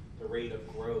see the rate of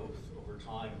growth over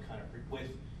time, kind of with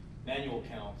manual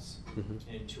counts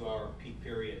in 2-hour peak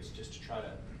periods, just to try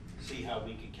to see how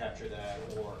we could capture that,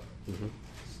 or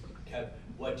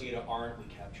what data aren't we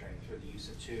capturing through the use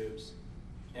of tubes.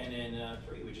 And then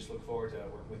 3, we just look forward to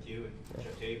working with you and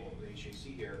Jeff Table, the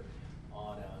H-GAC here,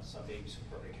 on maybe some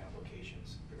permanent account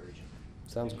locations for the region.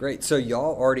 Sounds great. So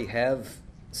y'all already have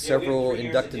several we have 3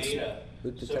 inducted years of data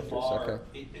loop so detectors? far.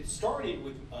 Okay. It started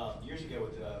with years ago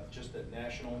with just the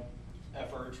national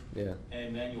effort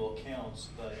and manual counts,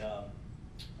 but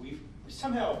we've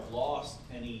somehow lost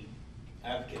any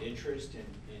advocate interest in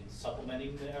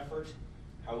supplementing the effort.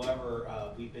 However,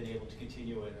 we've been able to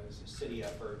continue it as a city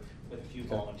effort with a few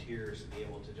volunteers to be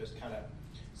able to just kind of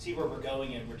see where we're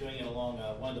going, and we're doing it along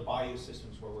one of the bayou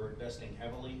systems where we're investing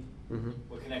heavily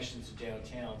with connections to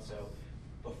downtown. So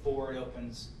before it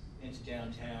opens into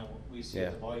downtown, we see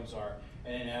what the volumes are,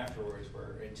 and then afterwards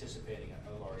we're anticipating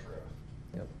a large growth.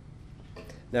 Yep.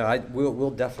 No,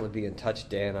 we'll definitely be in touch,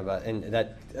 Dan, about, and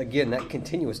that, again, that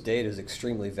continuous data is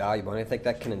extremely valuable, and I think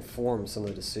that can inform some of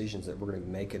the decisions that we're going to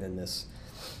be making in this,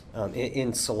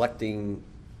 in selecting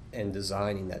and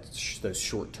designing those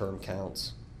short-term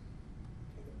counts.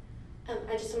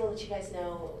 I just want to let you guys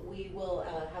know we will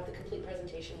have the complete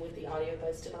presentation with the audio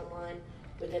posted online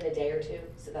within a day or 2,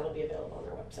 so that'll be available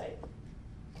on our website.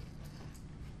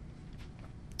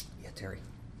 Yeah, Terry.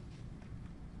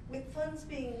 With funds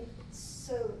being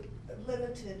so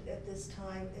limited at this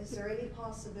time, is there any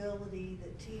possibility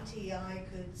that TTI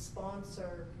could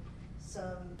sponsor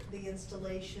the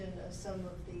installation of some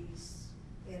of these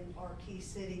in our key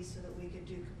cities so that we could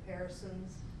do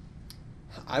comparisons?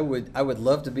 I would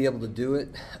love to be able to do it.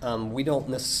 We don't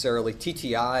necessarily,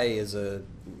 TTI as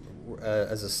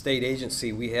a state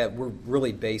agency, we're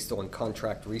really based on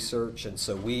contract research, and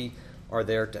so we are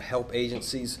there to help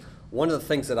agencies. One of the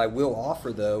things that I will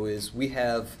offer, though, is we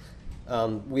have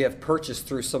purchased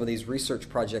through some of these research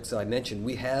projects that I mentioned,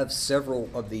 we have several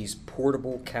of these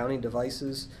portable counting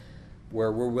devices where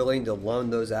we're willing to loan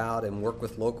those out and work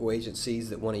with local agencies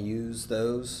that want to use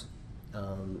those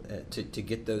to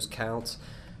get those counts.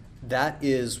 That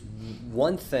is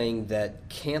one thing that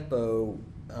Campo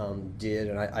did,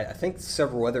 and I think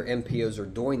several other MPOs are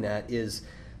doing that, is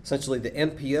essentially the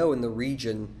MPO in the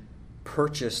region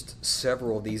purchased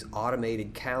several of these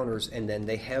automated counters, and then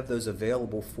they have those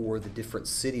available for the different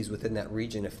cities within that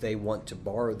region if they want to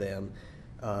borrow them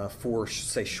for,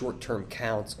 say, short-term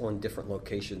counts on different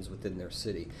locations within their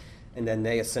city. And then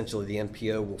they essentially, the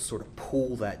MPO will sort of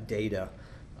pull that data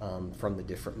from the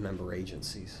different member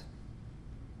agencies.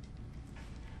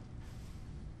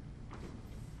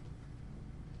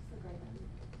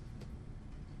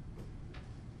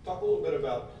 Talk a little bit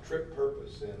about trip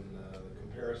purpose and the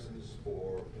comparisons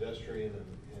for pedestrian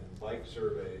and bike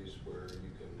surveys where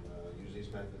you can use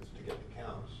these methods to get the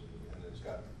counts, and it's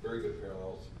got very good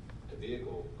parallels to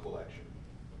vehicle collection,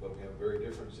 but we have a very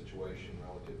different situation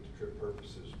relative to trip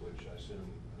purposes, which I assume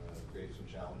creates some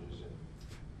challenges in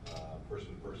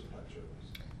person-to-person type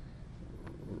surveys.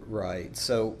 Right.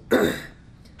 So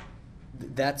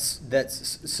that's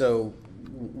so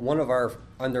one of our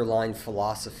underlying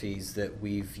philosophies that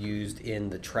we've used in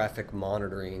the traffic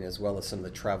monitoring as well as some of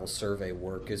the travel survey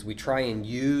work is we try and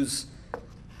use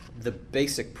the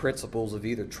basic principles of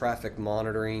either traffic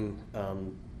monitoring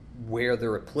where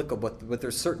they're applicable, but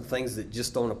there's certain things that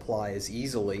just don't apply as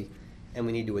easily, and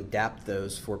we need to adapt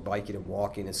those for biking and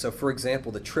walking. And so, for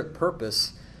example, the trip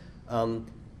purpose,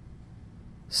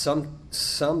 some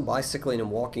bicycling and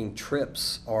walking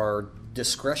trips are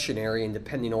discretionary, and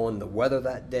depending on the weather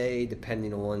that day,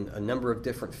 depending on a number of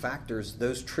different factors,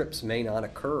 those trips may not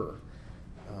occur.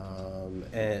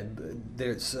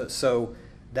 So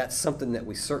that's something that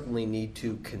we certainly need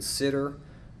to consider.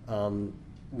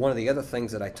 One of the other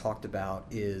things that I talked about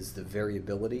is the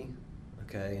variability.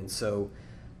 Okay, and so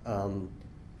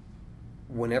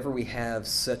whenever we have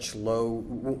such low,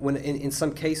 in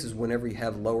some cases, whenever you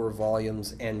have lower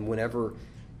volumes and whenever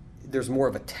there's more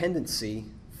of a tendency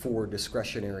for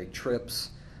discretionary trips,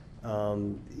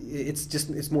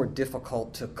 it's more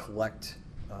difficult to collect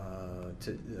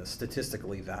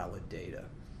statistically valid data.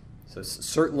 So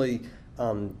certainly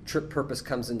trip purpose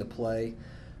comes into play.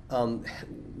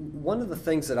 One of the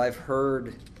things that I've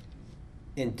heard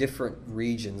in different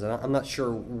regions, and I'm not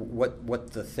sure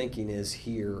what the thinking is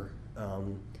here,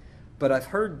 but I've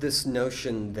heard this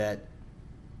notion that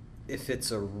if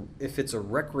it's a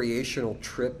recreational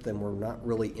trip, then we're not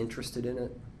really interested in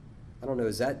it. I don't know.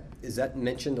 Is that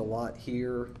mentioned a lot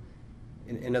here?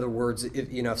 In other words,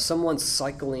 if someone's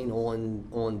cycling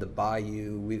on the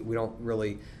bayou, we don't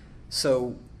really.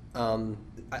 So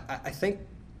I think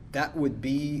that would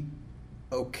be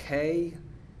okay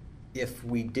if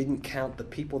we didn't count the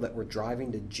people that were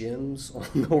driving to gyms on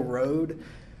the road,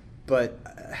 but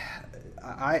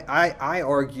I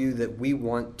argue that we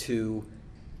want to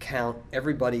count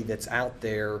everybody that's out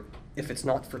there if it's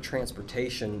not for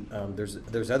transportation,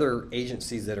 there's other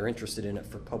agencies that are interested in it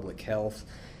for public health,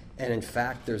 and in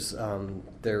fact, there's a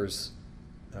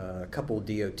couple of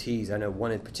DOTs. I know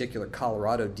one in particular,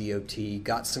 Colorado DOT,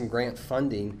 got some grant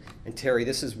funding. And Terry,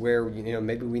 this is where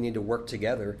maybe we need to work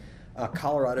together.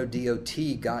 Colorado DOT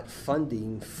got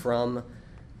funding from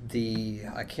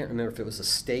I can't remember if it was a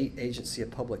state agency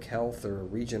of public health or a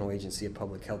regional agency of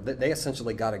public health. They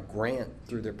essentially got a grant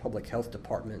through their public health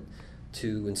department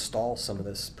to install some of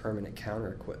this permanent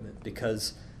counter equipment,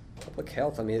 because public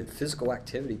health, I mean, physical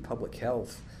activity, public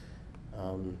health,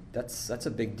 that's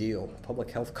a big deal. Public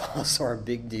health costs are a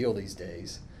big deal these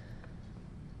days.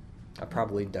 I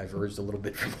probably diverged a little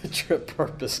bit from the trip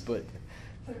purpose, but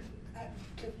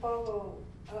to follow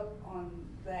up on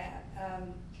that, I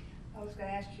was going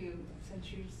to ask you,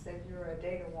 since you said you're a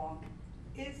data wonk,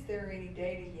 is there any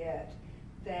data yet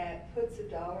that puts a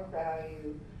dollar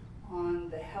value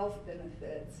on the health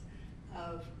benefits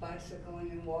of bicycling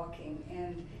and walking?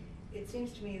 And it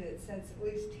seems to me that since, at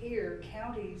least here,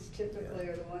 counties typically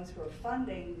are the ones who are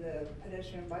funding the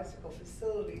pedestrian bicycle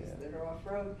facilities that are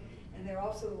off-road, and they're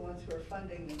also the ones who are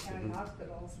funding the county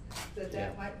hospitals,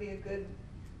 that might be a good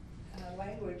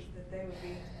language that they would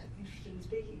be interested in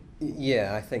speaking.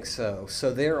 Yeah, I think so.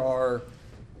 So there are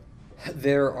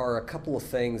a couple of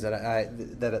things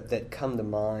that come to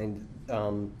mind.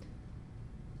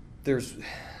 There's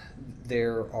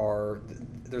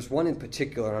one in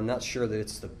particular, and I'm not sure that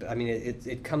it's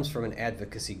it comes from an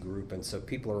advocacy group, and so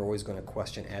people are always going to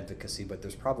question advocacy, but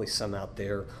there's probably some out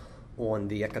there on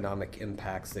the economic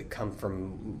impacts that come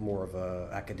from more of a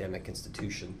academic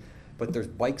institution. But there's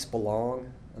Bikes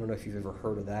Belong. I don't know if you've ever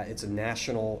heard of that. It's a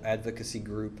national advocacy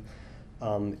group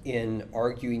in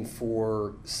arguing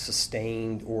for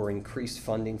sustained or increased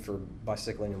funding for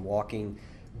bicycling and walking.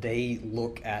 They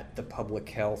look at the public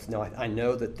health. Now, I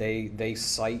know that they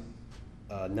cite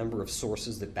a number of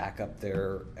sources that back up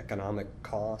their economic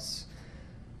costs.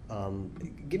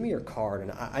 Give me your card,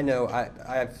 and I know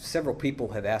I have several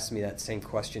people have asked me that same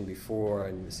question before,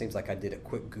 and it seems like I did a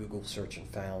quick Google search and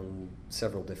found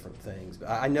several different things. But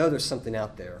I know there's something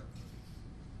out there.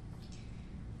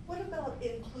 What about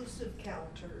inclusive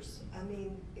counters? I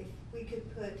mean, if we could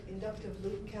put inductive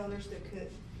loop counters that could,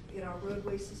 in our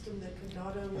roadway system, that could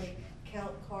not only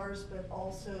count cars but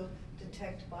also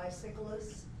detect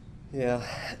bicyclists? Yeah,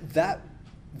 that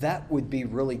would be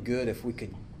really good if we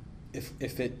could.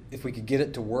 If we could get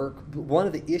it to work. But one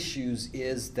of the issues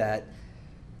is that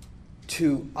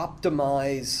to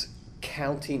optimize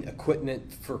counting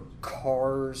equipment for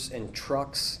cars and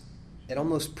trucks, it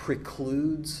almost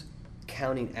precludes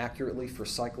counting accurately for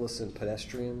cyclists and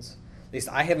pedestrians. At least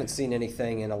I haven't seen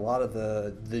anything, and a lot of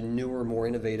the newer, more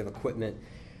innovative equipment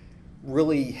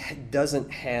really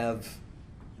doesn't have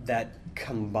that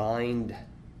combined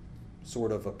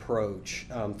sort of approach.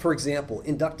 For example,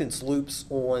 inductance loops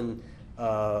on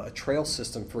a trail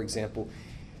system, for example,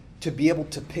 to be able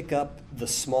to pick up the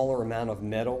smaller amount of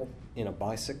metal in a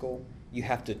bicycle, you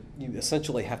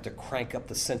essentially have to crank up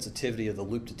the sensitivity of the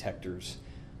loop detectors,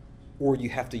 or you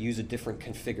have to use a different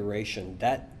configuration.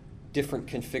 That different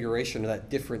configuration, or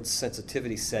that different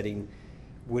sensitivity setting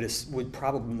would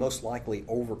probably most likely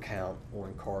overcount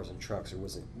on cars and trucks, or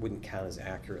wouldn't count as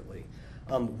accurately.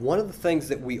 One of the things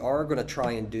that we are going to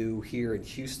try and do here in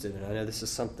Houston, and I know this is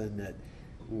something that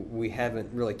we haven't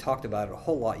really talked about a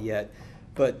whole lot yet,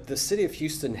 but the city of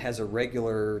Houston has a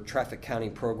regular traffic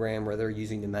counting program where they're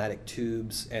using pneumatic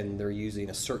tubes, and they're using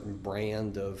a certain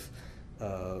brand of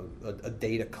a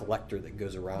data collector that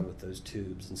goes around with those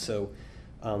tubes. And so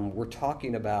we're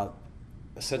talking about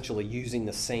essentially using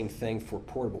the same thing for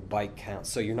portable bike counts.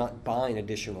 So you're not buying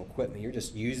additional equipment, you're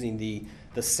just using the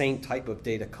same type of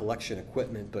data collection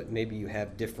equipment, but maybe you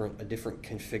have a different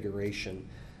configuration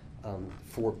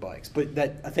for bikes. But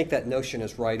I think that notion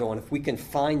is right on. If we can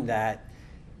find that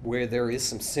where there is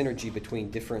some synergy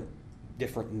between different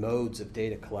modes of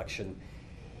data collection,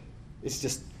 it's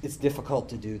difficult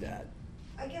to do that.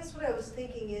 I guess what I was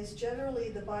thinking is generally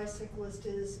the bicyclist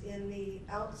is in the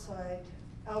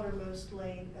outermost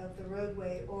lane of the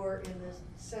roadway, or in the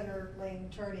center lane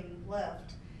turning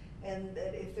left, and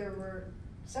that if there were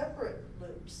separate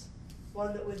loops,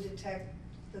 one that would detect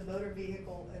the motor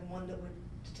vehicle and one that would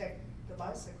detect the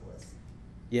bicyclist.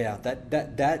 Yeah,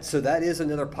 so that is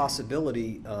another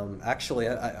possibility. Actually,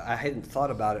 I hadn't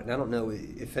thought about it, and I don't know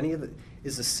if any of it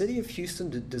is the city of Houston.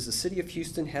 Does the city of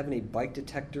Houston have any bike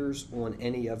detectors on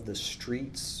any of the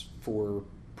streets for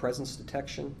presence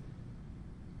detection?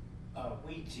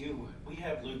 We do. We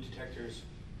have loop detectors.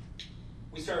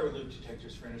 We started with loop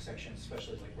detectors for intersections,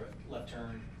 especially like left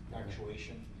turn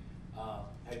actuation.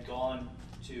 Had gone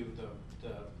to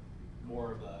the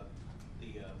more of the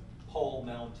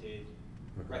pole-mounted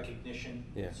recognition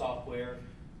software.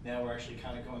 Now we're actually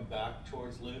kind of going back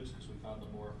towards loops because we found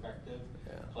them more effective.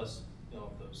 Yeah. Plus,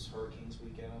 those hurricanes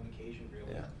we get on occasion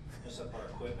really mess up our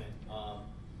equipment.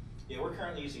 Yeah, we're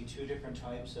currently using 2 different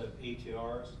types of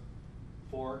ATRs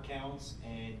for counts,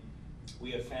 and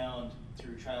we have found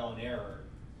through trial and error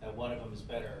that one of them is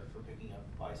better for picking up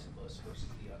bicyclists versus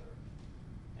the other.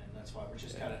 And that's why we're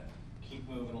just kind of keep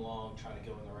moving along, trying to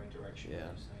go in the right direction with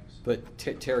these things.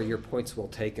 But Terry, your point's well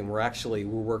taken. We're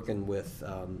working with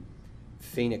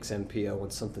Phoenix MPO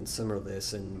on something similar to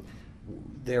this, and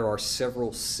there are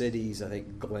several cities, I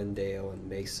think Glendale and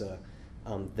Mesa,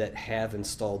 that have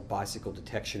installed bicycle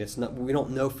detection. It's not, we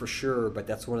don't know for sure, but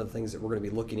that's one of the things that we're going to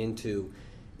be looking into,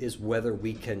 is whether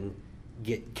we can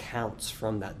get counts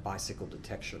from that bicycle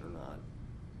detection or not.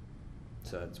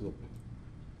 So we'll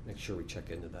make sure we check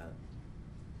into that.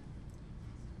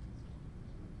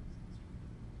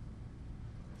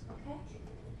 Okay.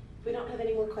 If we don't have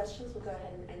any more questions, we'll go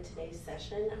ahead and end today's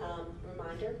session.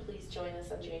 Reminder, please join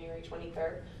us on January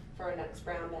 23rd for our next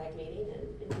Brown Bag meeting.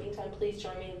 And in the meantime, please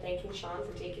join me in thanking Shawn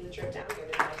for taking the trip down here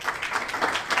today.